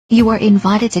You are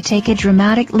invited to take a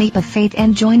dramatic leap of faith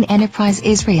and join Enterprise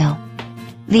Israel.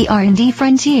 The R&D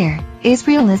frontier,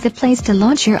 Israel is the place to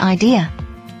launch your idea.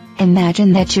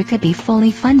 Imagine that you could be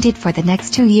fully funded for the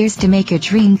next 2 years to make your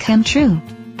dream come true.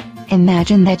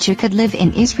 Imagine that you could live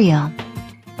in Israel.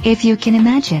 If you can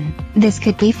imagine, this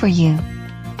could be for you.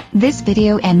 This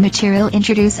video and material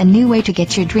introduce a new way to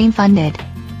get your dream funded.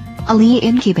 Aliyah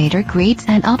Incubator creates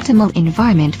an optimal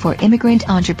environment for immigrant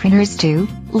entrepreneurs to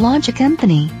launch a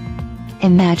company.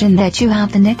 Imagine that you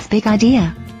have the next big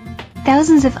idea.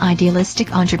 Thousands of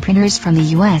idealistic entrepreneurs from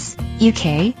the US,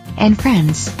 UK, and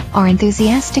France are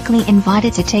enthusiastically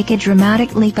invited to take a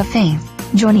dramatic leap of faith,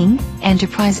 joining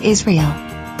Enterprise Israel.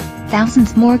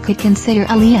 Thousands more could consider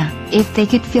Aliyah if they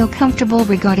could feel comfortable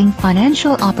regarding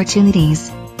financial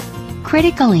opportunities.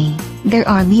 Critically, there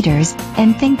are leaders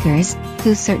and thinkers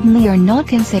who certainly are not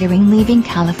considering leaving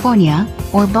California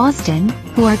or Boston,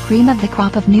 who are cream of the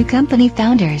crop of new company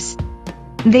founders.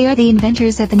 They are the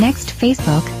inventors of the next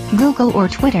Facebook, Google or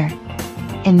Twitter.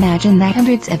 Imagine that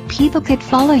hundreds of people could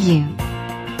follow you.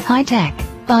 High-tech,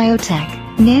 biotech,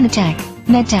 nanotech,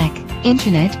 medtech,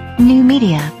 internet, new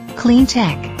media, clean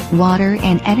tech, water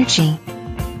and energy.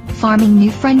 Farming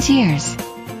new frontiers.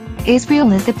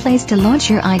 Israel is the place to launch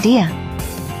your idea.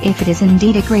 If it is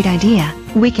indeed a great idea,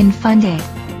 we can fund it.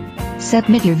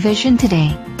 Submit your vision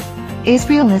today.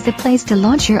 Israel is the place to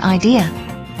launch your idea.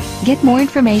 Get more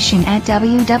information at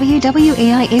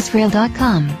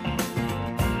www.aiisrael.com.